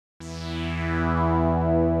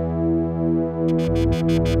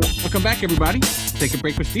Welcome back, everybody. Take a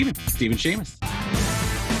break with Steven Shamus.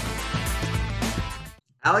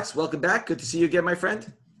 Alex, welcome back. Good to see you again, my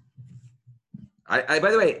friend. By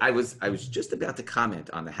the way, I was just about to comment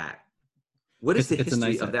on the hat. What is the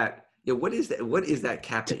history of that? Yeah, what is that? What is that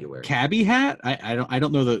cap that you're wearing? Cabbie hat? I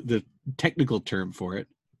don't know the technical term for it,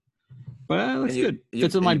 but looks good.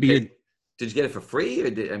 Fits with my beard. Did you get it for free? Or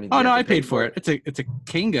no, I paid for it. It's a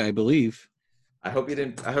Kanga, I believe. I hope you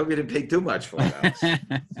didn't pay too much for it, Alex.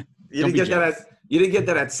 You didn't get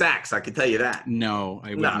that at Saks. I can tell you that. No,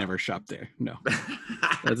 I would never shop there. No,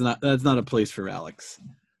 that's not a place for Alex.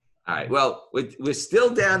 All right. Well, we're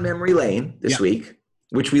still down memory lane this week,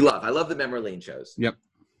 which we love. I love the memory lane shows. Yep,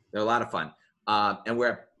 they're a lot of fun. And we're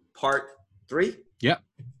at part 3. Yep,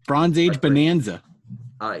 Bronze Age Bonanza.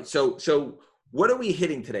 All right. So what are we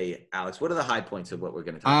hitting today, Alex? What are the high points of what we're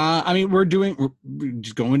going to talk about? I mean, we're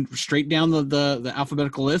just going straight down the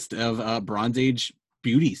alphabetical list of Bronze Age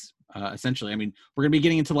beauties, essentially. I mean, we're going to be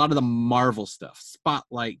getting into a lot of the Marvel stuff,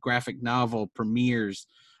 Spotlight, graphic novel, premieres.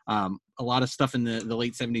 A lot of stuff in the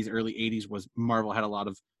late 70s, early 80s was Marvel had a lot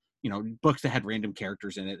of, books that had random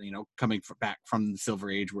characters in it, coming back from the Silver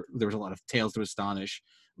Age, where there was a lot of Tales to Astonish,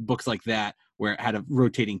 books like that, where it had a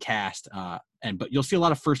rotating cast. But you'll see a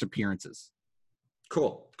lot of first appearances.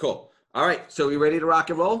 Cool. All right. So we ready to rock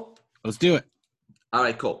and roll? Let's do it. All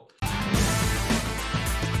right, cool.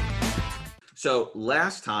 So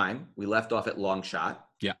last time we left off at Long Shot.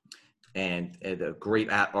 Yeah. And a great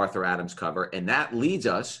Arthur Adams cover. And that leads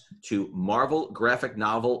us to Marvel graphic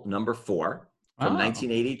novel number 4 from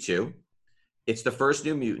 1982. It's the first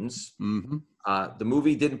New Mutants. Mm-hmm. The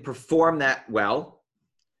movie didn't perform that well.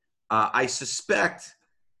 I suspect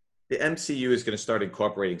the MCU is going to start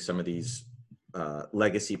incorporating some of these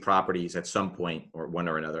legacy properties at some point, or one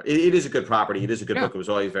or another. It is a good property. It is a good book. It was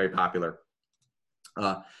always very popular.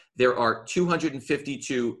 There are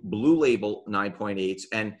 252 Blue Label 9.8s.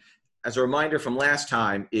 And as a reminder from last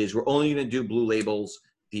time is we're only going to do Blue Labels.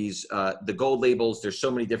 These, the gold labels, there's so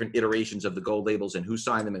many different iterations of the gold labels and who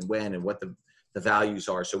signed them and when and what the values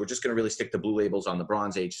are. So we're just going to really stick to Blue Labels on the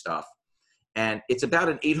Bronze Age stuff. And it's about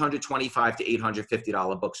an $825 to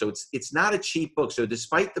 $850 book. So it's not a cheap book. So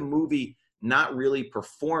despite the movie not really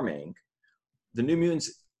performing, the New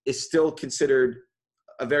Mutants is still considered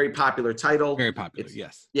a very popular title. Very popular,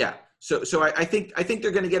 yes. Yeah. So I think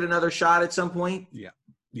they're going to get another shot at some point. Yeah.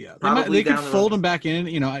 They could fold them back in.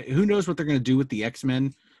 Who knows what they're going to do with the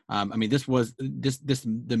X-Men? I mean, the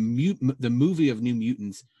movie of New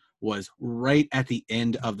Mutants was right at the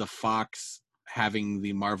end of the Fox having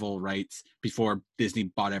the Marvel rights before Disney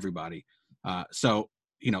bought everybody. So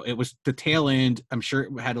it was the tail end. I'm sure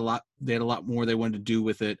it had they had a lot more they wanted to do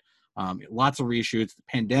with it. Lots of reshoots, the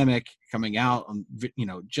pandemic coming out,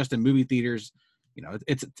 just in movie theaters.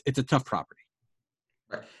 It's a tough property.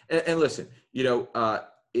 Right. And listen,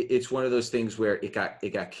 it's one of those things where it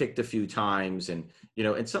got kicked a few times, and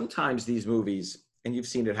sometimes these movies, and you've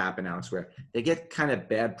seen it happen, Alex, where they get kind of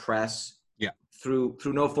bad press. Yeah. Through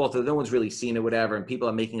no fault of no one's really seen it, whatever, and people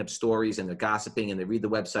are making up stories and they're gossiping and they read the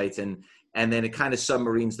websites and then it kind of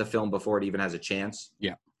submarines the film before it even has a chance.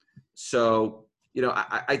 Yeah. So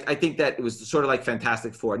I think that it was sort of like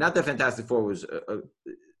Fantastic Four. Not that Fantastic Four was a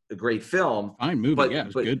great film, fine movie, but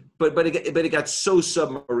it was good. But it got so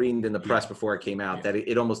submarined in the press before it came out that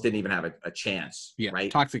it almost didn't even have a chance. Yeah,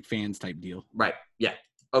 right. Toxic fans type deal. Right. Yeah.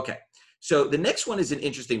 Okay. So the next one is an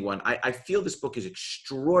interesting one. I feel this book is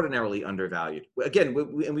extraordinarily undervalued. Again,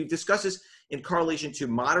 we've discussed this in correlation to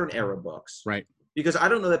modern era books. Right. Because I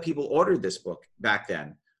don't know that people ordered this book back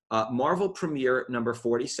then. Marvel Premiere number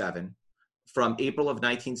 47 from April of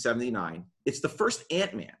 1979. It's the first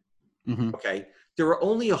Ant-Man. Mm-hmm. Okay. There were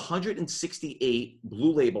only 168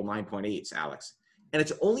 Blue Label 9.8s, Alex. And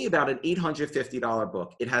it's only about an $850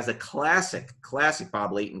 book. It has a classic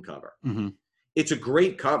Bob Layton cover. Mm-hmm. It's a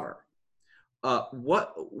great cover.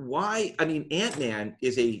 Ant-Man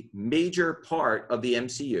is a major part of the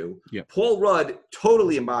MCU. Yep. Paul Rudd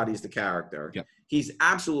totally embodies the character. Yep. He's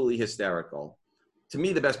absolutely hysterical. To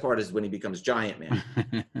me, the best part is when he becomes Giant Man.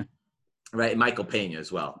 Right. And Michael Pena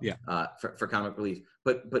as well. Yeah. For comic relief.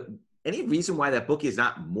 But any reason why that book is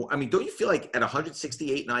not more? I mean, don't you feel like at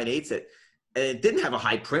 168 9/8 that it didn't have a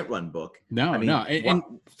high print run book? No, And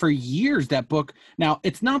for years, that book, now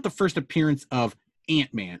it's not the first appearance of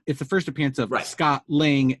Ant-Man. It's the first appearance of Scott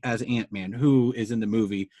Lang as Ant-Man, who is in the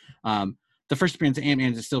movie. The first appearance of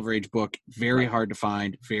Ant-Man is a Silver Age book, very hard to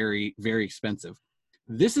find, very, very expensive.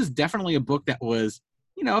 This is definitely a book that was,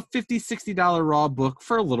 a $50, $60 raw book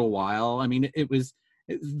for a little while. I mean, it was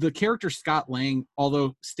the character Scott Lang,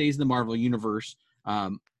 although stays in the Marvel universe,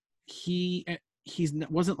 he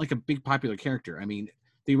wasn't like a big popular character. I mean,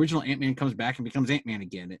 the original Ant-Man comes back and becomes Ant-Man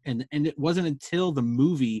again, and it wasn't until the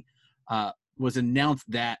movie was announced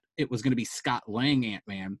that it was going to be Scott Lang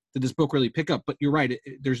Ant-Man that this book really picked up. But you're right,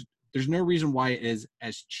 there's no reason why it is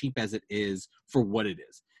as cheap as it is for what it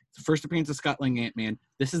is. It's the first appearance of Scott Lang Ant-Man.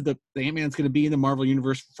 This is the Ant-Man that's going to be in the Marvel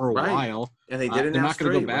Universe for a while, and they did they're not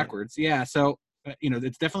going to go backwards. Right? Yeah, so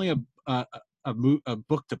it's definitely a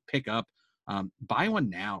book to pick up. Buy one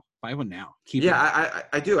now. Keep it.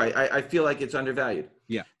 I do. I feel like it's undervalued.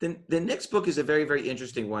 Yeah. Then the next book is a very, very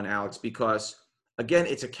interesting one, Alex, because again,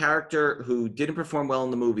 it's a character who didn't perform well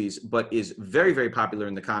in the movies, but is very, very popular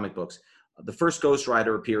in the comic books. The first Ghost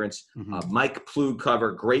Rider appearance, Mike Ploog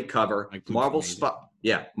cover, great cover. Marvel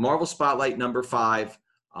Spotlight #5,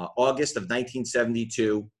 August of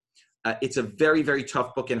 1972. It's a very, very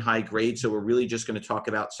tough book in high grade, so we're really just going to talk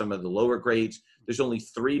about some of the lower grades. There's only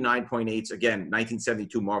 3 9.8s. Again,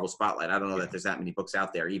 1972 Marvel Spotlight. I don't know that there's that many books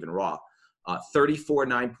out there, even raw. 34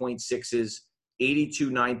 9.6s, 82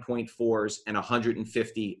 9.4s, and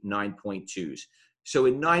 150 9.2s. So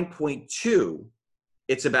in 9.2,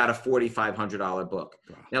 it's about a $4,500 book.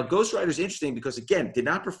 Wow. Now, Ghost Rider is interesting because, again, did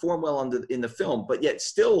not perform well in the film, but yet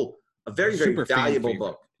still a very, very valuable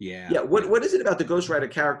book. Yeah. What is it about the Ghost Rider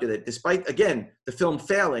character that, despite, again, the film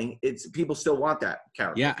failing, people still want that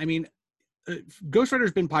character? Yeah, I mean, Ghost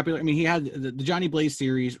Rider's been popular. I mean, he had the Johnny Blaze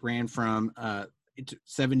series ran from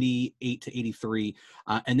 78 to 83,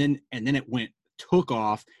 and then it took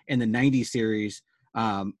off in the 90s series,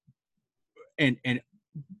 and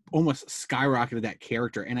almost skyrocketed that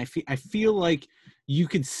character. And I feel like you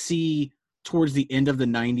could see towards the end of the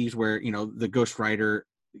 90s where the Ghost Rider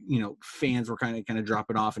fans were kind of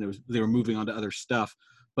dropping off, and they were moving on to other stuff.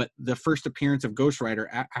 But the first appearance of Ghost Rider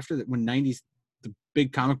after that, when 90s, the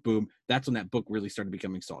big comic boom, that's when that book really started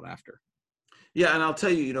becoming sought after. Yeah, and I'll tell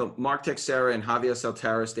you, Mark Texeira and Javier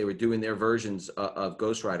Saltaris, they were doing their versions of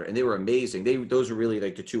Ghost Rider, and they were amazing. Those were really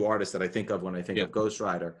like the two artists that I think of when I think of Ghost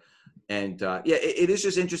Rider. And it is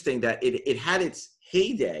just interesting that it had its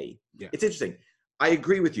heyday. Yeah. It's interesting. I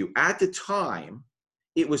agree with you. At the time,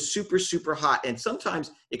 it was super, super hot. And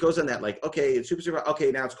sometimes it goes on that, like, okay, it's super, super hot.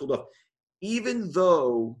 Okay, now it's cooled off. Even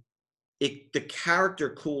though the character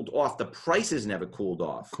cooled off, the prices never cooled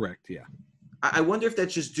off. Correct, yeah. I wonder if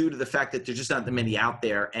that's just due to the fact that there's just not that many out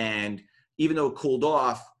there. And even though it cooled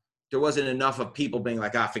off, there wasn't enough of people being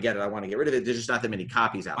like, forget it, I want to get rid of it. There's just not that many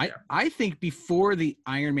copies out there. I think before the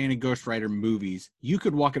Iron Man and Ghost Rider movies, you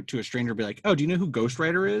could walk up to a stranger and be like, oh, do you know who Ghost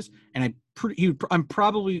Rider is? And I'm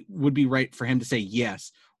probably would be right for him to say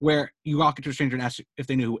yes, where you walk up to a stranger and ask if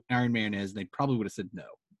they knew who Iron Man is, and they probably would have said no.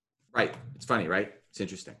 Right. It's funny, right? It's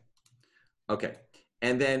interesting. Okay.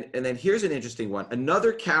 And then here's an interesting one.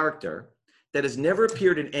 Another character that has never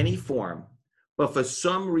appeared in any form, but for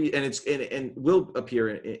some reason, and will appear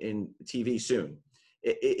in TV soon.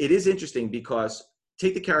 It is interesting because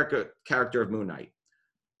take the character of Moon Knight.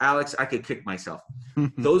 Alex, I could kick myself.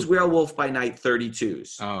 Those Werewolf by Night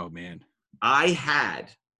 32s. Oh man, I had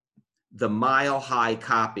the Mile High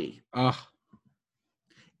copy. Oh.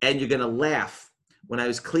 And you're gonna laugh. When I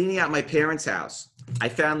was cleaning out my parents' house, I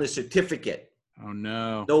found the certificate. Oh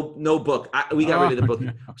no! No book. We got rid of the book.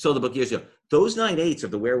 No. Sold the book years ago. Those 9/8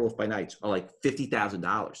 of the Werewolf by Nights are like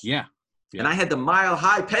 $50,000. Yeah. And I had the Mile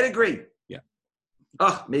High pedigree. Yeah.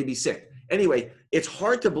 Oh, made me sick. Anyway, it's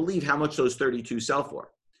hard to believe how much those 32 sell for.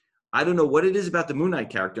 I don't know what it is about the Moon Knight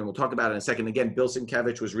character, and we'll talk about it in a second. Again, Bill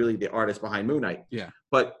Sienkiewicz was really the artist behind Moon Knight. Yeah.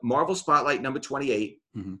 But Marvel Spotlight #28,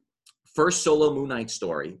 first solo Moon Knight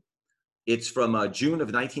story. It's from June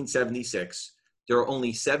of 1976. There are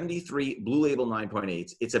only 73 Blue Label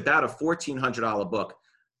 9.8s. It's about a $1,400 book,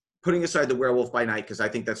 putting aside the Werewolf by Night, because I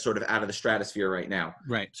think that's sort of out of the stratosphere right now.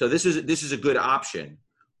 Right. So this is a good option.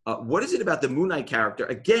 What is it about the Moon Knight character?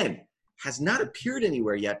 Again, has not appeared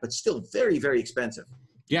anywhere yet, but still very, very expensive.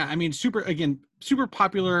 Yeah, I mean, super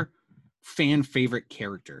popular, fan favorite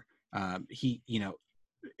character. He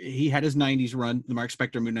had his 90s run, the Mark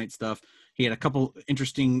Spector Moon Knight stuff. He had a couple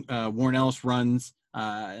interesting Warren Ellis runs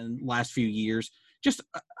in the last few years. Just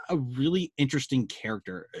a really interesting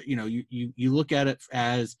character. You look at it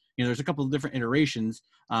as, there's a couple of different iterations,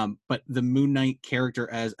 but the Moon Knight character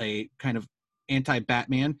as a kind of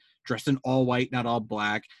anti-Batman, dressed in all white, not all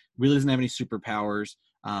black, really doesn't have any superpowers.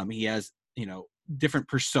 He has, different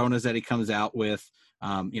personas that he comes out with.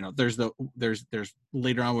 There's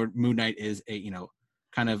later on where Moon Knight is a,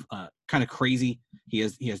 kind of crazy. He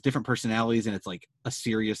has different personalities, and it's like a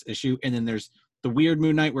serious issue. And then there's the weird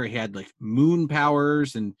Moon Knight where he had like moon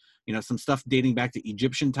powers and, some stuff dating back to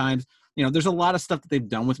Egyptian times. There's a lot of stuff that they've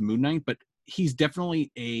done with Moon Knight, but he's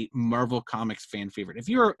definitely a Marvel Comics fan favorite. If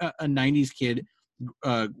you're a 90s kid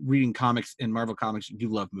reading comics and Marvel Comics, you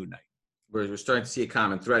love Moon Knight. We're starting to see a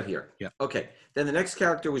common thread here. Yeah. Okay. Then the next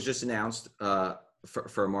character was just announced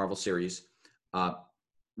for a Marvel series,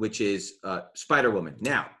 which is Spider-Woman.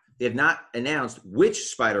 Now, they have not announced which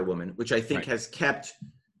Spider-Woman, which I think has kept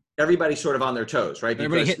everybody sort of on their toes, right?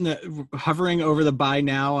 Everybody hovering over the buy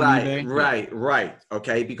now on eBay. Right.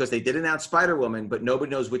 Okay, because they did announce Spider-Woman, but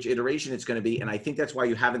nobody knows which iteration it's going to be, and I think that's why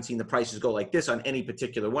you haven't seen the prices go like this on any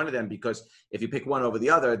particular one of them, because if you pick one over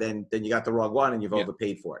the other, then you got the wrong one and you've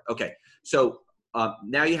overpaid for it. Okay, so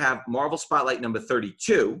now you have Marvel Spotlight number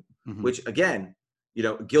 32, which again,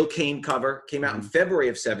 Gil Kane cover, came out in February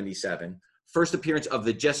of 1977. First appearance of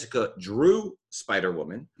the Jessica Drew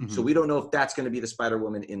Spider-Woman. So we don't know if that's going to be the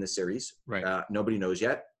Spider-Woman in the series. Right. Nobody knows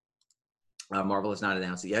yet. Marvel has not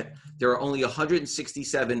announced it yet. There are only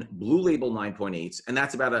 167 Blue Label 9.8s, and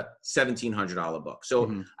that's about a $1,700 book.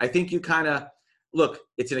 So I think you kind of look.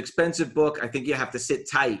 It's an expensive book. I think you have to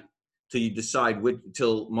sit tight till you decide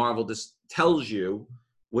till Marvel just tells you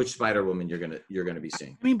which Spider-Woman you're gonna be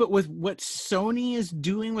seeing. I mean, but with what Sony is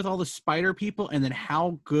doing with all the Spider people, and then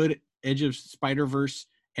how good Edge of Spider-Verse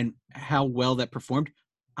and how well that performed,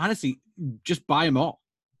 honestly, just buy them all.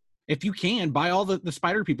 If you can, buy all the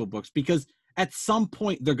Spider people books, because at some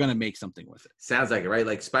point they're going to make something with it. Sounds like it, right?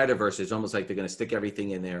 Like Spider-Verse is almost like they're going to stick everything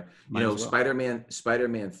in there. Spider-Man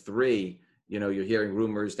 3, you're hearing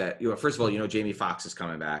rumors that, first of all, Jamie Foxx is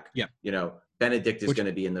coming back. Yeah. Benedict is going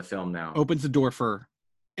to be in the film now. Opens the door for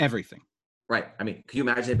everything. Right. I mean, can you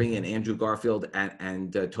imagine bringing in Andrew Garfield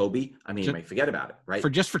and Toby? I mean, forget about it, right? For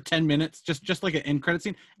 10 minutes, just like an end credit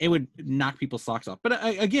scene, it would knock people's socks off. But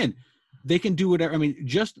again, they can do whatever. I mean,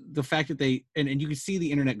 just the fact that they and you can see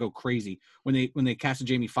the internet go crazy when they casted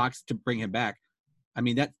Jamie Foxx to bring him back. I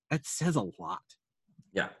mean, that says a lot.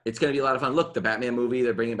 Yeah, it's going to be a lot of fun. Look, the Batman movie,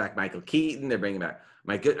 they're bringing back Michael Keaton. They're bringing back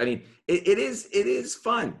I mean, it is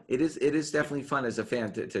fun. It is definitely fun as a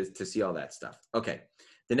fan to see all that stuff. Okay.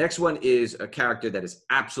 The next one is a character that is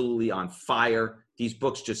absolutely on fire. These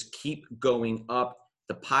books just keep going up.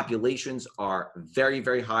 The populations are very,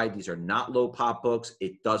 very high. These are not low pop books.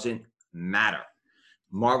 It doesn't matter.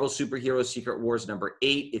 Marvel Superhero Secret Wars number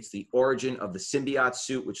 8. It's the origin of the symbiote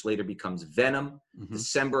suit, which later becomes Venom.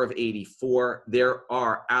 December of 1984. There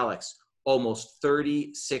are, Alex, almost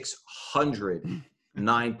 3,600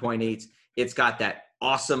 9.8s. It's got that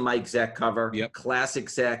awesome Mike Zeck cover. Yep. Classic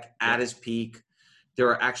Zeck at his peak. There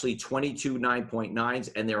are actually 22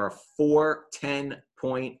 9.9s, and there are 4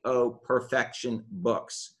 10.0 perfection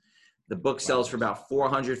books. The book sells for about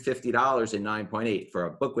 $450 in 9.8. For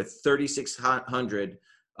a book with 3,600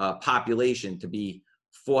 population to be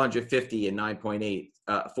 $450 in 9.8,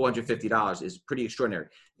 $450 is pretty extraordinary.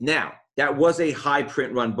 Now, that was a high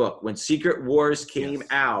print run book. When Secret Wars came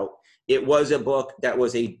out, it was a book that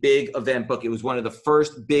was a big event book. It was one of the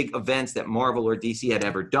first big events that Marvel or DC had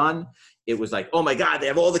ever done. It was like, oh my God, they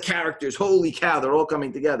have all the characters. Holy cow, they're all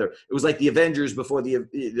coming together. It was like the Avengers before the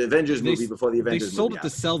Avengers movie before the Avengers movie. They sold it to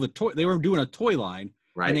sell the toy. They were doing a toy line.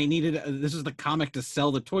 Right. And they needed, this is the comic to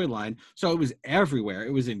sell the toy line. So it was everywhere.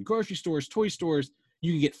 It was in grocery stores, toy stores.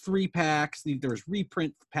 You could get 3-packs. There was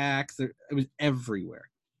reprint packs. It was everywhere.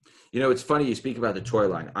 It's funny you speak about the toy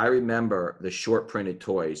line. I remember the short printed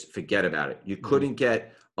toys. Forget about it. You couldn't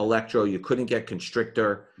get Electro. You couldn't get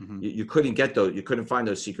Constrictor. You couldn't get those. You couldn't find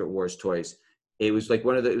those Secret Wars toys. It was like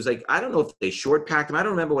it was like, I don't know if they short packed them. I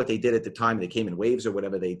don't remember what they did at the time. They came in waves or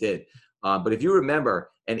whatever they did. But if you remember,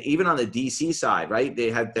 and even on the DC side, right, they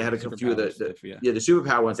had a few of the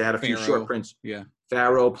superpower ones. They had a few short prints. Yeah.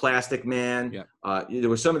 Pharaoh, Plastic Man. Yeah. There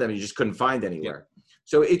were some of them you just couldn't find anywhere. Yeah.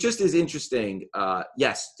 So it just is interesting.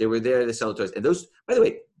 Yes, they were there to sell toys. And those, by the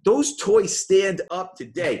way, those toys stand up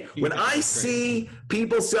today. When I see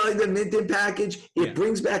people selling them mint in package, it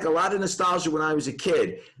brings back a lot of nostalgia when I was a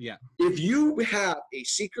kid. Yeah. If you have a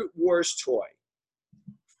Secret Wars toy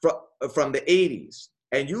from the 80s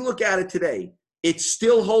and you look at it today, it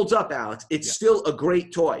still holds up, Alex. It's still a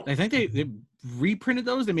great toy. I think they reprinted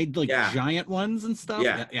those. They made giant ones and stuff.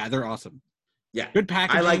 Yeah, they're awesome. Yeah. Good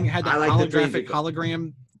packaging. Had the holographic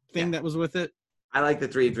hologram thing that was with it. I like the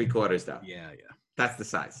 3 3/4 though. Yeah. That's the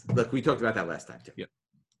size. Look, we talked about that last time too. Yep.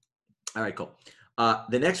 All right, cool.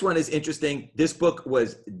 The next one is interesting. This book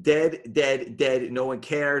was dead. No one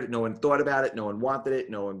cared. No one thought about it. No one wanted it.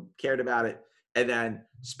 No one cared about it. And then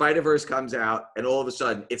Spider-Verse comes out, and all of a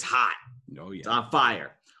sudden, it's hot. Oh, yeah. It's on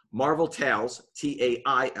fire. Marvel Tales,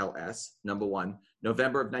 Tales, number 1,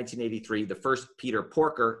 November of 1983, the first Peter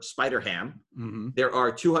Porker Spider-Ham. Mm-hmm. There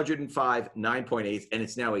are 205 9.8s, and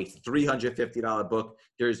it's now a $350 book.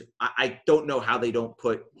 I don't know how they don't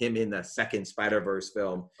put him in the second Spider-Verse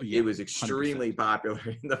film. Oh, yeah, it was extremely 100%. Popular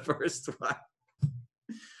in the first one.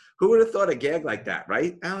 Who would have thought a gag like that,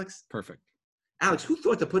 right, Alex? Perfect. Alex, who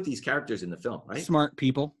thought to put these characters in the film, right? Smart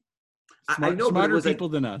people. I know, smarter people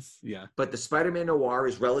than us. Yeah. But the Spider-Man noir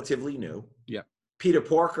is relatively new. Yeah. Peter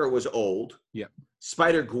Porker was old. Yeah.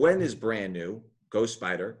 Spider-Gwen is brand new. Ghost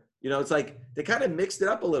Spider. You know, it's like they kind of mixed it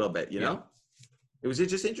up a little bit, you know? It was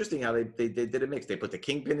just interesting how they did a mix. They put the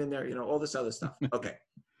Kingpin in there, you know, all this other stuff. Okay.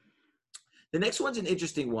 The next one's an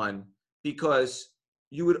interesting one because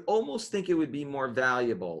you would almost think it would be more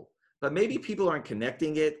valuable, but maybe people aren't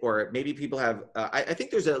connecting it, or maybe people have, I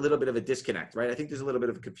think there's a little bit of a disconnect, right? I think there's a little bit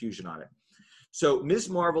of confusion on it. So Ms.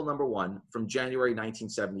 Marvel #1 from January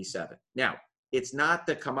 1977. Now, it's not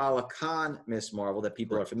the Kamala Khan Ms. Marvel that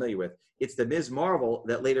people are familiar with. It's the Ms. Marvel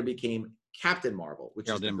that later became Captain Marvel, which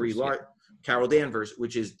is Carol Danvers,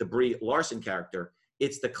 which is the Brie Larson character.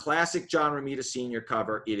 It's the classic John Romita Sr.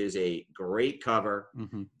 cover. It is a great cover.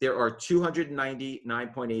 Mm-hmm. There are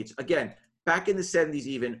 299.8s. Again, back in the 70s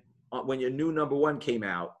even, when your new #1 came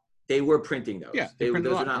out, they were printing those. Yeah, those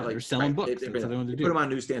are not like they're selling books. They put them on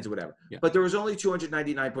newsstands or whatever. Yeah. But there was only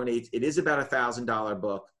 299.8. It is about $1,000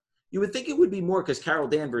 book. You would think it would be more because Carol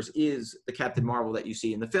Danvers is the Captain Marvel that you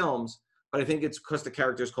see in the films. But I think it's because the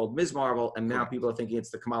character is called Ms. Marvel, and now people are thinking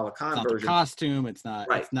it's the Kamala Khan version. The costume, it's not.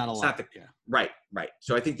 Right. It's not a lot. Right.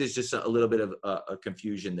 So I think there's just a little bit of a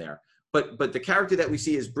confusion there. But the character that we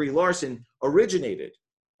see as Brie Larson originated,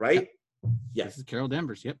 right? Yep. Yes. This is Carol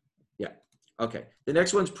Danvers. Yep. Yeah. Okay. The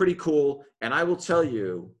next one's pretty cool, and I will tell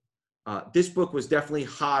you, this book was definitely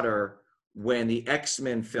hotter when the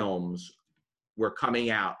X-Men films were coming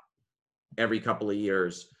out every couple of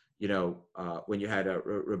years. You know, when you had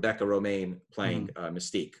Rebecca Romijn playing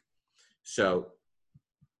Mystique. So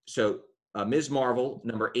Ms. Marvel,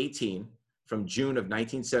 number 18, from June of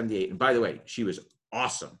 1978. And by the way, she was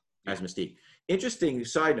awesome as Mystique. Interesting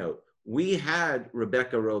side note, we had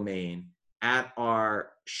Rebecca Romijn at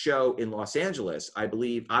our show in Los Angeles. I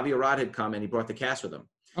believe Avi Arad had come and he brought the cast with him.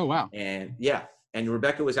 Oh, wow. And and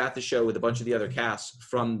Rebecca was at the show with a bunch of the other casts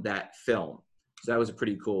from that film. So that was a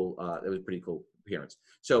pretty cool, appearance.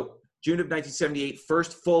 So June of 1978,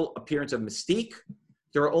 first full appearance of Mystique.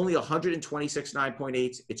 There are only 126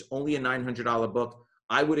 9.8s. It's only a $900 book.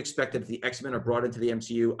 I would expect that if the X-Men are brought into the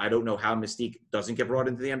MCU, I don't know how Mystique doesn't get brought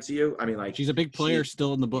into the MCU. I mean, like, she's a big player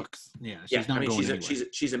still in the books. Yeah, she's not going anywhere.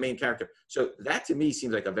 She's a main character. So that to me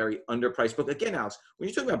seems like a very underpriced book. Again, Alex, when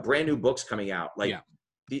you're talking about brand new books coming out, like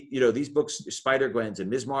these books, Spider-Gwens and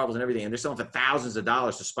Ms. Marvels and everything, and they're selling for thousands of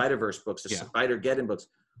dollars. The Spider-Verse books, the Spider-Geddon books,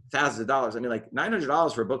 thousands of dollars. I mean, like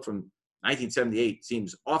 $900 for a book from 1978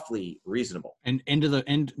 seems awfully reasonable. And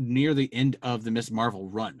near the end of the Ms. Marvel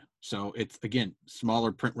run. So it's, again,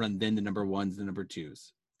 smaller print run than the #1s, the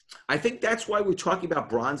 #2s. I think that's why we're talking about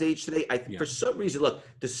Bronze Age today. For some reason, look,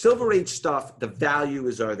 the Silver Age stuff, the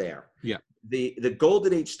values are there. Yeah. The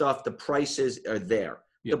Golden Age stuff, the prices are there.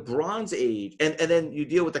 Yeah. The Bronze Age, and then you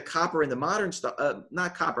deal with the copper and the modern stuff,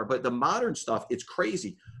 not copper, but the modern stuff, it's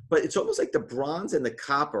crazy. But it's almost like the bronze and the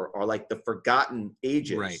copper are like the forgotten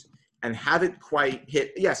ages. Right. And haven't quite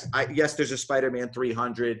hit. Yes, there's a Spider-Man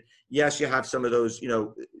 300. Yes, you have some of those,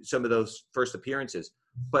 some of those first appearances.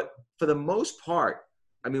 But for the most part,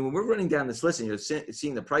 I mean, when we're running down this list and you're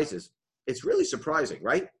seeing the prices, it's really surprising,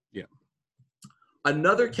 right? Yeah.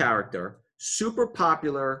 Another character, super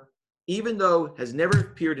popular, even though has never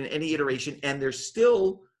appeared in any iteration, and they're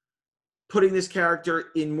still putting this character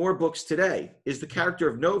in more books today, is the character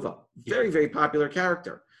of Nova. Very, very popular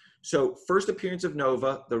character. So first appearance of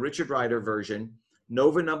Nova, the Richard Rider version,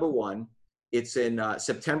 Nova #1. It's in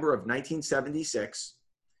September of 1976.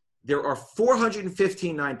 There are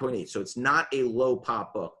 415 9.8, so it's not a low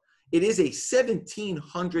pop book. It is a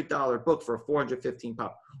 $1,700 book for a 415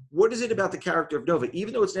 pop. What is it about the character of Nova?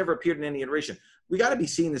 Even though it's never appeared in any iteration, we got to be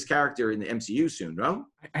seeing this character in the MCU soon, no?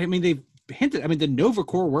 I mean, they've hinted. I mean, the Nova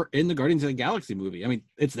Corps were in the Guardians of the Galaxy movie. I mean,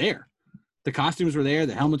 it's there. The costumes were there.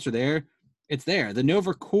 The helmets are there. It's there. The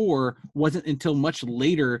Nova Corps wasn't until much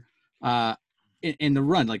later in the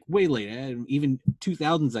run, like way later, even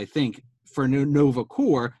 2000s, I think, for Nova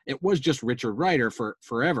Corps. It was just Richard Rider for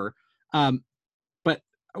forever. But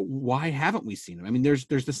why haven't we seen him? I mean, there's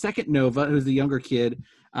the second Nova, who's the younger kid.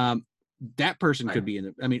 That person could be in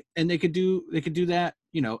it. I mean, and they could do that,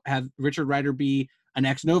 have Richard Rider be an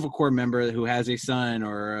ex-Nova Corps member who has a son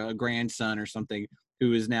or a grandson or something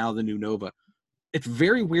who is now the new Nova. It's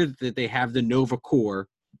very weird that they have the Nova Corps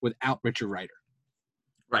without Richard Rider.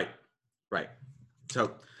 Right.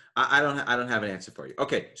 So I don't have an answer for you.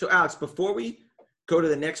 Okay, so Alex, before we go to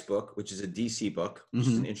the next book, which is a DC book, which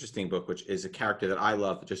is an interesting book, which is a character that I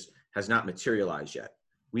love, but just has not materialized yet.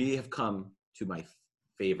 We have come to my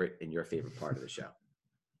favorite and your favorite part of the show.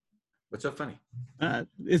 What's so funny?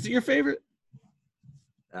 Is it your favorite?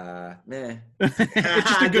 Meh. It's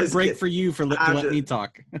just a good break for you to let me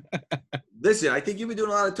talk. Listen, I think you've been doing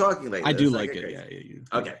a lot of talking lately. I do like it.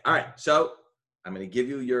 Yeah. Okay. All right. So I'm going to give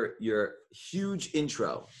you your huge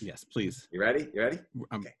intro. Yes, please. You ready?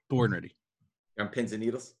 I'm born ready. You're on pins and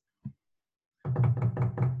needles.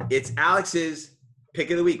 It's Alex's pick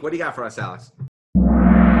of the week. What do you got for us, Alex?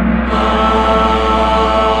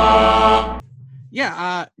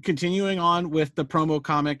 Yeah. Continuing on with the promo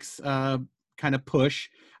comics kind of push.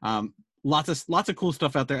 Lots of cool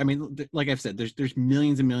stuff out there. I mean, like I've said, there's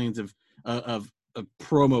millions and millions of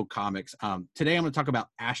promo comics. Today I'm going to talk about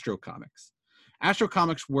Astro Comics. Astro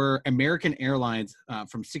Comics were American Airlines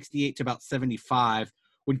from 68 to about 75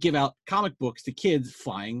 would give out comic books to kids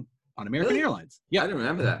flying on American Airlines. Yeah, I didn't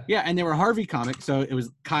remember that. Yeah, and they were Harvey comics, so it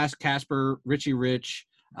was Casper, Richie Rich,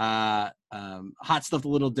 Hot Stuff the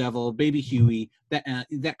Little Devil, Baby Huey,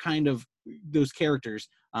 that kind of those characters.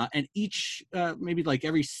 And each maybe like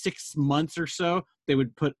every 6 months or so, they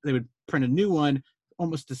would print a new one,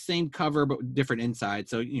 almost the same cover but with different inside.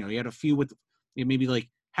 So you had a few with maybe like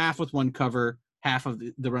half with one cover, half of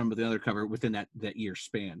the run with the other cover within that year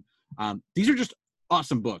span. These are just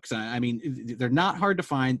awesome books. I mean, they're not hard to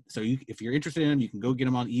find. So if you're interested in them, you can go get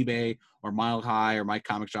them on eBay or Mile High or My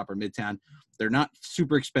Comic Shop or Midtown. They're not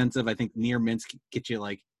super expensive. I think near mints get you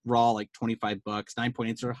like raw, like $25,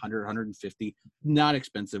 9.8s are 100, 150, not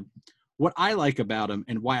expensive. What I like about them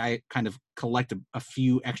and why I kind of collect a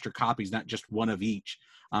few extra copies, not just one of each.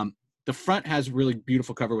 The front has really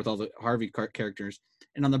beautiful cover with all the Harvey characters.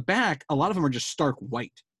 And on the back, a lot of them are just stark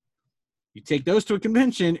white. You take those to a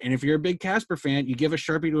convention, and if you're a big Casper fan, you give a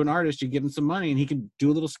Sharpie to an artist, you give him some money, and he can do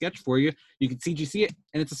a little sketch for you. You can CGC it,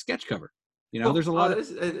 and it's a sketch cover. There's a lot of...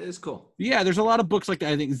 It is cool. Yeah, there's a lot of books like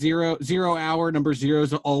that. I think Zero Hour, number 0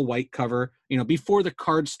 is an all-white cover. Before the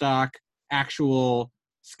cardstock actual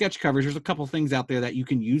sketch covers, there's a couple things out there that you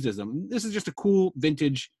can use as them. This is just a cool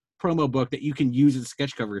vintage promo book that you can use as a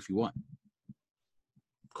sketch cover if you want.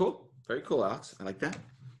 Cool. Very cool, Alex. I like that.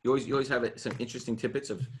 You always have some interesting tidbits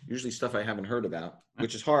of usually stuff I haven't heard about,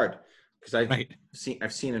 which is hard because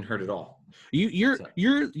I've seen and heard it all.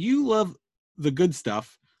 You love the good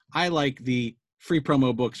stuff. I like the free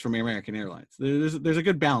promo books from American Airlines. There's a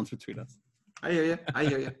good balance between us. I hear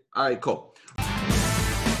you. All right, cool.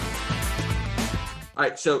 All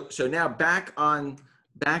right, so now back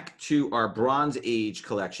to our Bronze Age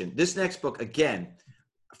collection. This next book, again,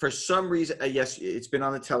 for some reason, yes, it's been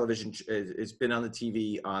on the television. It's been on the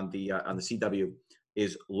TV on the CW.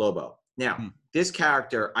 Is Lobo. Now, this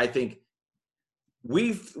character, I think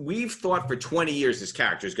we've thought for 20 years this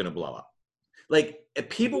character is going to blow up. Like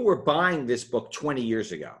people were buying this book 20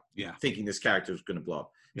 years ago, thinking this character was going to blow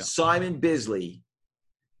up. Yeah. Simon Bisley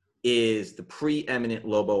is the preeminent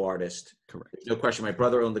Lobo artist. Correct. No question. My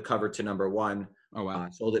brother owned the cover to number 1. Oh wow!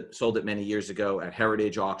 Sold it many years ago at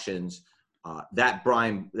Heritage Auctions. That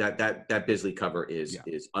Bisley cover is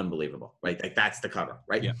unbelievable, right? Like that's the cover,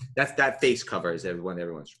 right? Yeah. That face cover is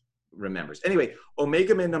everyone remembers. Anyway,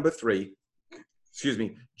 Omega Man number 3,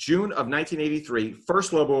 June of 1983,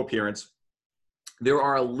 first Lobo appearance. There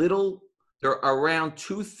are around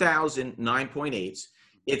 2,000 9.8s.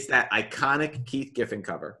 It's that iconic Keith Giffen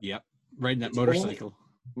cover. Yep. Right in that motorcycle.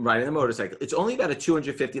 Right in the motorcycle. It's only about a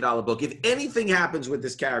 $250 book. If anything happens with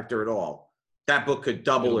this character at all, that book could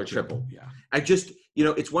double or triple. Yeah. I just,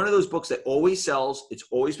 it's one of those books that always sells. It's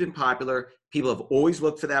always been popular. People have always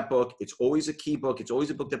looked for that book. It's always a key book. It's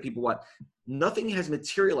always a book that people want. Nothing has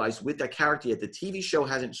materialized with that character yet. The TV show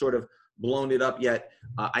hasn't sort of blown it up yet.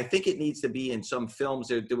 I think it needs to be in some films.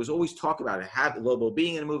 There was always talk about it. Lobo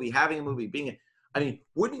being in a movie, having a movie,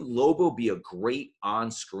 wouldn't Lobo be a great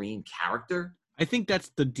on-screen character? I think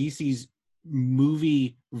that's the DC's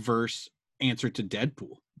movie verse answer to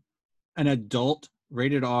Deadpool. An adult,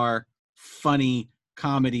 rated R, funny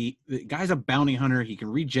comedy. The guy's a bounty hunter. He can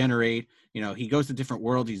regenerate. He goes to different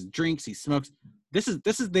worlds. He drinks. He smokes. This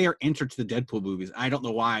is their answer to the Deadpool movies. I don't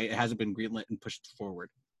know why it hasn't been greenlit and pushed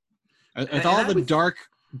forward. With all the dark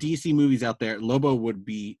DC movies out there, Lobo would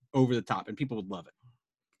be over the top, and people would love it.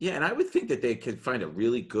 Yeah, and I would think that they could find a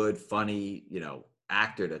really good, funny,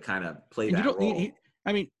 actor to kind of play that role.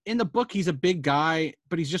 In the book, he's a big guy,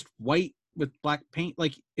 but he's just white with black paint.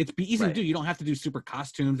 Like, it's easy to do. You don't have to do super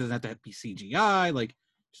costumes. It doesn't have to be CGI. Like,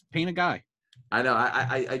 just paint a guy. I know.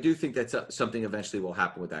 I do think that something eventually will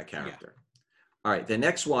happen with that character. All right. The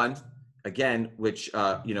next one, again, which,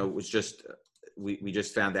 was just, we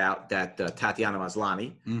just found out that Tatiana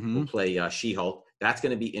Maslany will play She-Hulk. That's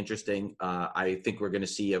going to be interesting. I think we're going to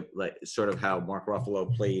see sort of how Mark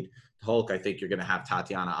Ruffalo played Hulk. I think you're going to have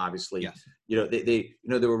Tatiana, obviously. Yes.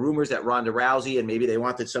 There were rumors that Ronda Rousey and maybe they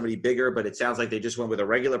wanted somebody bigger, but it sounds like they just went with a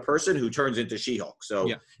regular person who turns into She-Hulk. So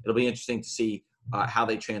it'll be interesting to see how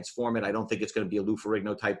they transform it. I don't think it's going to be a Lou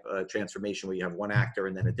Ferrigno type transformation where you have one actor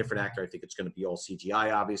and then a different actor. I think it's going to be all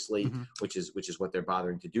CGI, obviously, which is what they're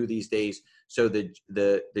bothering to do these days. So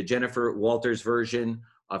the Jennifer Walters version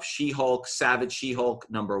of She-Hulk, Savage She-Hulk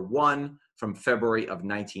 #1 from February of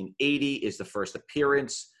 1980 is the first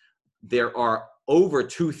appearance. There are over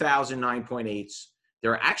 2,000 9.8s.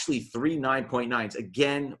 There are actually 3 9.9s.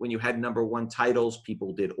 Again, when you had #1 titles,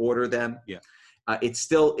 people did order them. Yeah. It's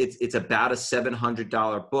about a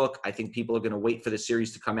 $700 book. I think people are going to wait for the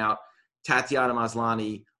series to come out. Tatiana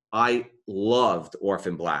Maslany, I loved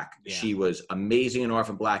Orphan Black. Yeah. She was amazing in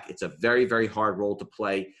Orphan Black. It's a very, very hard role to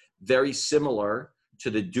play. Very similar to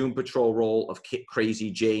the Doom Patrol role of Crazy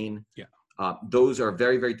Jane. Yeah. Those are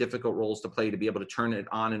very, very difficult roles to play, to be able to turn it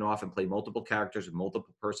on and off and play multiple characters with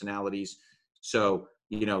multiple personalities. So,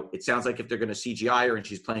 it sounds like if they're going to CGI her and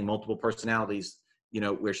she's playing multiple personalities,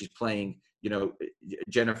 where she's playing,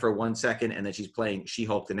 Jennifer 1 second and then she's playing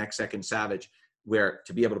She-Hulk the next second, Savage, where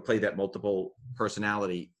to be able to play that multiple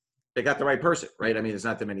personality, they got the right person, right? I mean, there's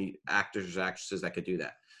not that many actors or actresses that could do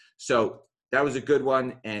that. So that was a good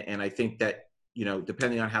one. And I think that,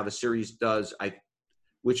 depending on how the series does,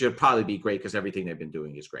 which would probably be great because everything they've been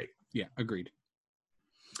doing is great. Yeah, agreed.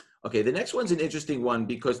 Okay, the next one's an interesting one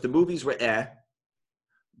because the movies were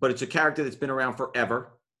but it's a character that's been around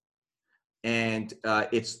forever. And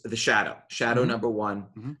it's the Shadow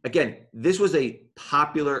 #1. Again, this was a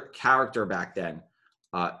popular character back then.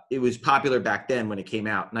 It was popular back then when it came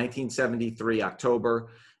out. 1973, October.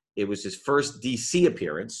 It was his first DC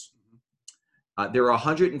appearance. There are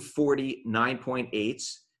 140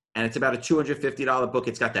 9.8s, and it's about a $250 book.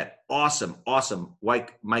 It's got that awesome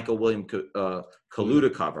Michael William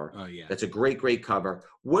Kaluta cover. Oh, yeah. That's a great cover.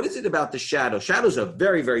 What is it about the Shadow? Shadow's a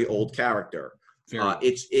very, very old character.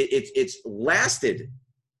 It's lasted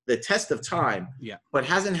the test of time, but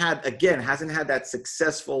hasn't had that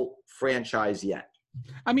successful franchise yet.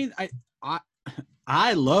 I mean,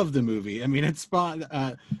 I love the movie. I mean, it's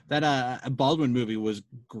that Baldwin movie was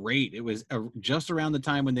great. It was just around the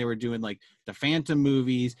time when they were doing like the Phantom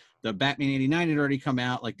movies. The Batman '89 had already come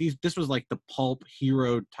out. Like this was like the pulp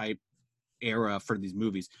hero type era for these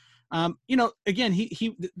movies. Again,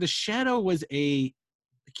 the Shadow was a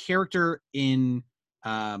character in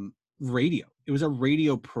radio. It was a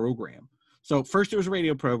radio program. So first it was a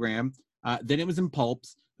radio program, then it was in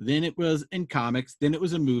pulps, then it was in comics, then it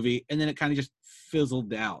was a movie, and then it kind of just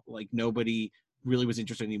fizzled out. Like nobody really was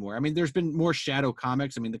interested anymore. I mean, there's been more Shadow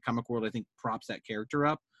comics. I mean, the comic world, I think, props that character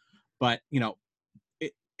up. But,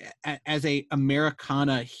 as a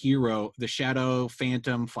Americana hero, the Shadow,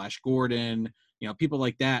 Phantom, Flash Gordon, people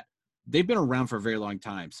like that, they've been around for a very long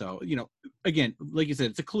time. So, again, like you said,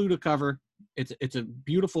 it's a Kaluta cover. It's a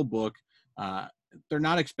beautiful book. They're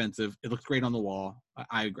not expensive. It looks great on the wall.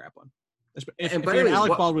 I would grab one. If you're an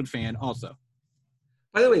Alec Baldwin fan, also.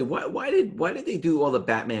 By the way, why did they do all the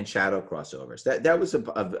Batman Shadow crossovers? That was a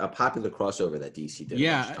popular crossover that DC did.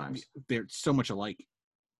 Yeah, a bunch of times. They're so much alike.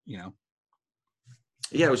 Yeah,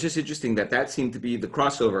 it was just interesting that seemed to be the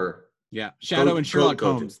crossover. Yeah, Shadow and Sherlock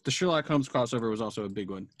Holmes. The Sherlock Holmes crossover was also a big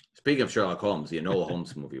one. Speaking of Sherlock Holmes, the Enola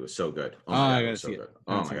Holmes movie was so good. Oh my God, I gotta see it.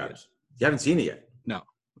 Oh my God, you haven't seen it yet? No.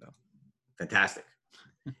 Fantastic.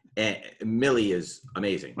 And Millie is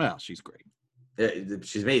amazing. Well, she's great.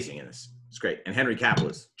 She's amazing in this. It's great. And Henry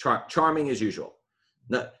Cavill is charming as usual.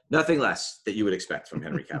 Nothing less that you would expect from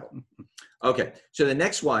Henry Cavill. Okay, so the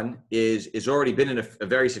next one is already been in a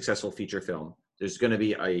very successful feature film. There's going to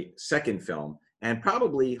be a second film, and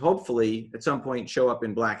probably, hopefully, at some point show up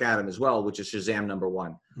in Black Adam as well, which is Shazam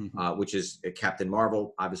 #1, which is Captain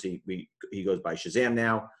Marvel. Obviously, he goes by Shazam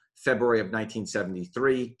now. February of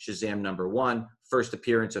 1973, Shazam #1, first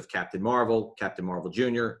appearance of Captain Marvel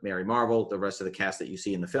Jr., Mary Marvel, the rest of the cast that you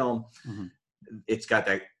see in the film. It's got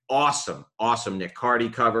that awesome Nick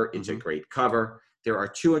Cardy cover. It's a great cover. There are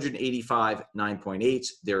 285 9.8s.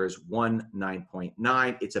 There is one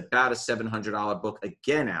 9.9. It's about a $700 book.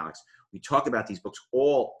 Again, Alex, we talk about these books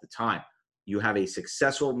all the time. You have a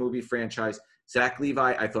successful movie franchise. Zach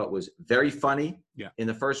Levi, I thought, was very funny in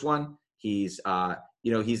the first one. He's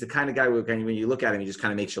you know, he's the kind of guy where when you look at him, he just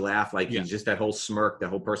kind of makes you laugh. Like he's just that whole smirk, that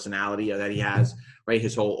whole personality that he has, right?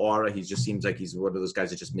 His whole aura. He just seems like he's one of those guys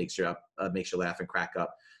that just makes you laugh and crack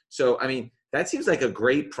up. So, I mean, that seems like a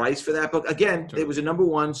great price for that book. Again, It was a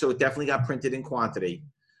 #1, so it definitely got printed in quantity.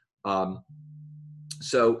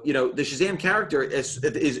 So, you know, the Shazam character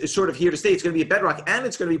is sort of here to stay. It's going to be a bedrock, and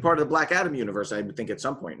it's going to be part of the Black Adam universe, I would think, at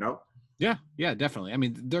some point, no? Yeah, definitely. I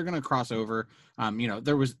mean, they're going to cross over. You know,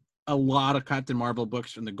 there was a lot of Captain Marvel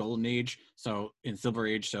books from the Golden Age, so in Silver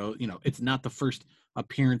Age. So, you know, it's not the first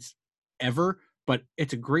appearance ever, but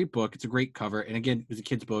it's a great book. It's a great cover. And again, it was a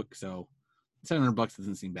kid's book, so $700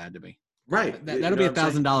 doesn't seem bad to me. Right. That'll be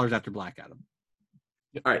 $1,000 after Black Adam.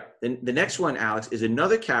 Yep. All right. Then the next one, Alex, is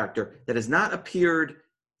another character that has not appeared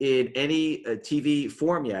in any TV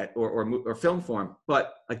form yet or film form.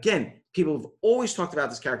 But again, people have always talked about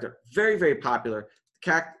this character. Very, very popular.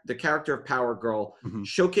 The character of Power Girl,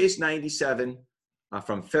 Showcase 97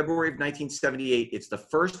 from February of 1978. It's the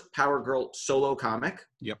first Power Girl solo comic.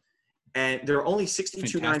 Yep. And there are only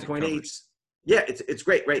 62 9.8s. Yeah, it's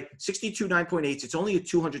great, right? 62 9.8s. It's only a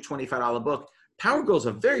 $225 book. Power Girl's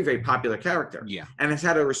a very, very popular character. Yeah. And has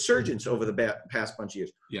had a resurgence over the past bunch of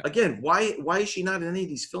years. Yeah. Again, why is she not in any of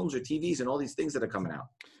these films or TVs and all these things that are coming out?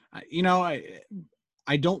 You know,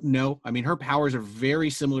 I don't know. I mean, her powers are very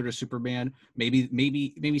similar to Superman.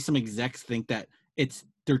 Maybe some execs think that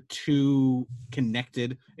they're too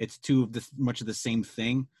connected. It's too much of the same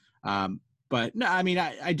thing. But no, I mean,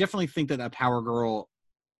 I definitely think that a Power Girl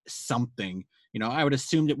something. You know, I would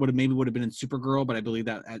assume it would have been in Supergirl, but I believe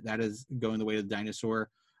that is going the way of the dinosaur.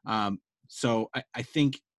 So I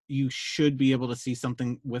think you should be able to see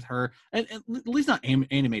something with her, and at least not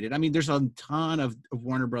animated. I mean, there's a ton of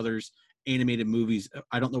Warner Brothers animated movies.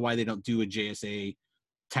 I don't know why they don't do a JSA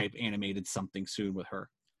type animated something soon with her.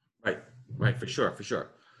 Right, for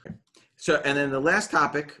sure. So, and then the last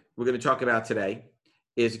topic we're going to talk about today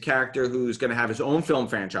is a character who's going to have his own film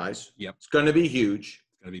franchise. Yep. It's going to be huge.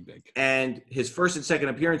 Going to be big. And his first and second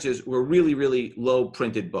appearances were really, really low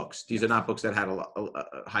printed books. These are not books that had a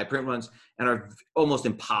high print runs and are almost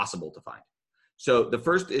impossible to find. So the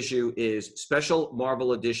first issue is Special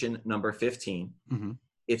Marvel Edition number 15. Mm-hmm.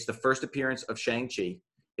 It's the first appearance of Shang-Chi.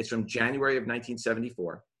 It's from January of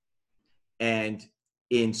 1974. And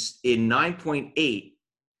in 9.8,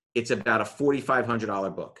 it's about a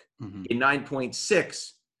 $4,500 book. Mm-hmm. In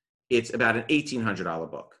 9.6, it's about an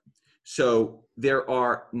 $1,800 book. So there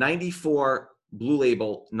are 94 Blue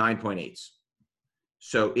Label 9.8s.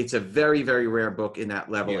 So it's a very, very rare book in that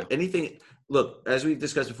level. Yeah. Look, as we've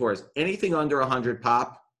discussed before, is anything under 100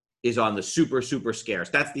 pop is on the super, super scarce.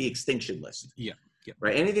 That's the extinction list. Yeah.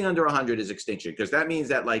 Right. Anything under 100 is extinction, because that means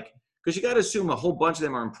that, like, because you got to assume a whole bunch of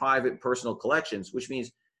them are in private personal collections, which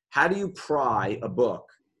means how do you pry a book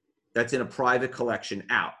that's in a private collection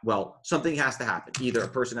out? Well, something has to happen. Either a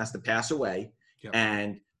person has to pass away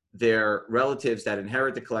and their relatives that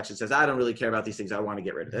inherit the collection says, I don't really care about these things. I want to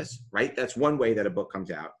get rid of this, right? That's one way that a book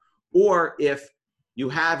comes out. Or if you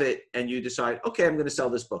have it and you decide, okay, I'm going to sell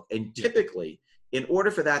this book. And typically, in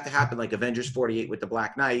order for that to happen, like Avengers 48 with the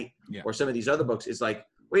Black Knight or some of these other books, is like,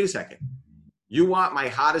 wait a second. You want my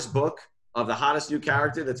hottest book of the hottest new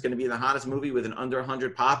character that's going to be in the hottest movie with an under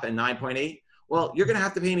 100 pop and 9.8? Well, you're going to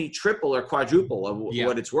have to pay me triple or quadruple of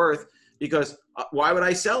what it's worth, because why would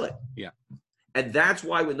I sell it? Yeah. And that's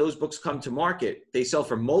why when those books come to market, they sell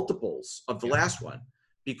for multiples of the last one,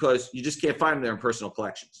 because you just can't find them there in personal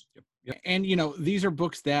collections. And, you know, these are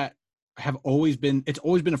books that have always been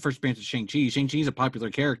a first appearance of Shang-Chi. Shang-Chi is a popular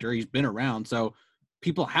character. He's been around. So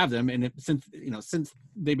people have them. And since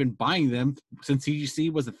they've been buying them, since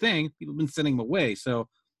CGC was a thing, people have been sending them away. So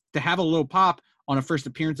to have a little pop on a first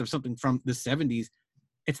appearance of something from the 70s,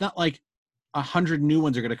 it's not like 100 new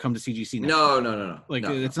ones are going to come to CGC now. No.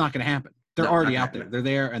 It's not going to happen. They're already out there. They're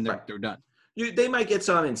there, and they're done. They might get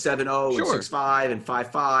some in 7.0 and 6.5 and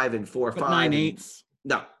 5.5 and 4.5. 9.8s.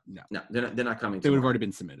 No. They're not coming. They would have already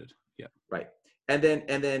been submitted. Yeah. Right. And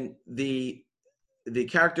then the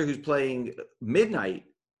character who's playing Midnight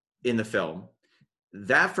in the film,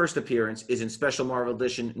 that first appearance is in Special Marvel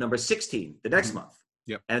Edition number 16, the next month.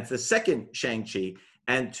 Yep. And it's the second Shang-Chi.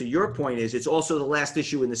 And to your point it's also the last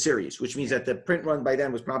issue in the series, which means that the print run by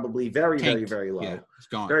then was probably very, very, very low. Yeah, it's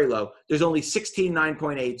gone. Very low. There's only 16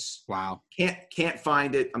 9.8s. Wow. Can't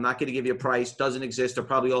find it. I'm not going to give you a price. Doesn't exist. They're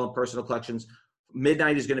probably all in personal collections.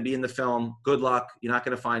 Midnight is going to be in the film. Good luck. You're not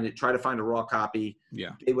going to find it. Try to find a raw copy. Yeah.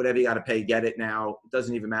 Pay whatever you got to pay. Get it now. It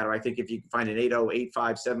doesn't even matter. I think if you can find an 8.0,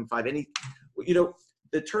 8.5, 7.5,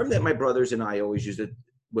 the term that my brothers and I always use it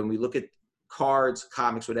when we look at cards,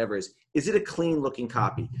 comics, whatever is it a clean looking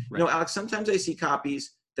copy? Right. Alex, sometimes I see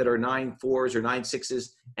copies that are 9.4s or 9.6s,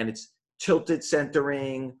 and it's tilted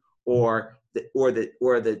centering, or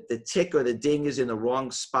the tick or the ding is in the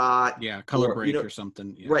wrong spot. Yeah, color break or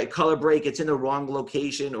something. Yeah. Right, color break. It's in the wrong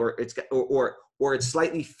location, or it's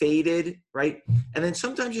slightly faded. Right, and then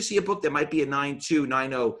sometimes you see a book that might be a 9.2,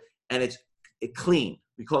 9.0, and it's clean.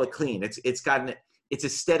 We call it clean. It's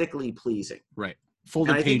aesthetically pleasing. Right,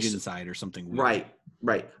 folded page inside or something weird.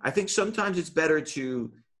 Right. I think sometimes it's better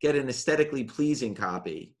to get an aesthetically pleasing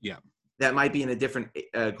copy. Yeah. That might be in a different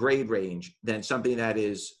grade range than something that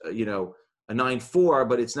is, a 9.4,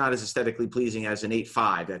 but it's not as aesthetically pleasing as an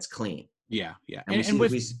 8.5. That's clean. Yeah. And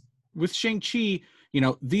with Shang-Chi,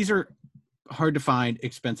 these are hard to find,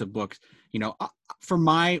 expensive books. For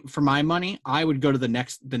my money, I would go to the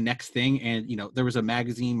next thing. And there was a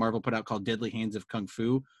magazine Marvel put out called Deadly Hands of Kung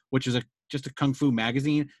Fu, which is just a kung fu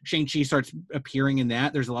magazine. Shang-Chi starts appearing in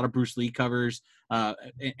that. There's a lot of Bruce Lee covers and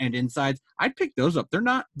insides. I'd pick those up. They're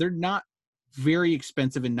not very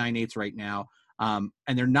expensive in 9.8s right now, and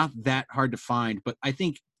they're not that hard to find. But I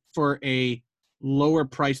think for a lower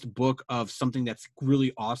priced book of something that's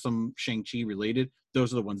really awesome Shang-Chi related,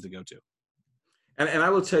 those are the ones to go to. And I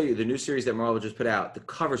will tell you, the new series that Marvel just put out, the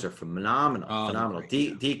covers are phenomenal. Phenomenal.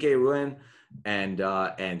 D.K. Ruin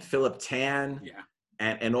and Philip Tan. Yeah.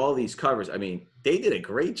 And all these covers. I mean, they did a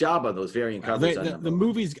great job on those variant covers. The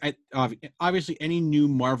movies, obviously, any new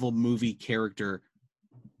Marvel movie character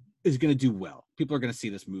is going to do well. People are going to see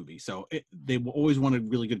this movie, so they will always want a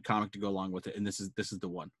really good comic to go along with it. And this is the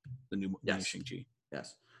one, the new Shang-Chi.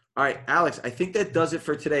 Yes. All right, Alex. I think that does it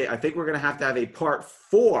for today. I think we're going to have a part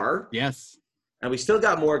 4. Yes. And we still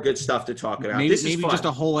got more good stuff to talk about. Maybe just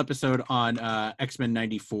a whole episode on X-Men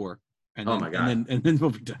 94. And then, oh my God! And then we'll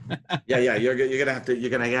be done. yeah. You're gonna have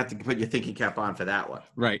to put your thinking cap on for that one.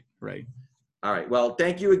 Right. All right. Well,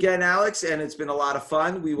 thank you again, Alex, and it's been a lot of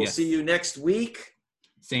fun. We will see you next week.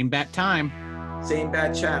 Same bat time. Same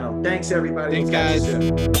bat channel. Thanks, everybody. Thanks,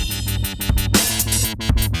 guys.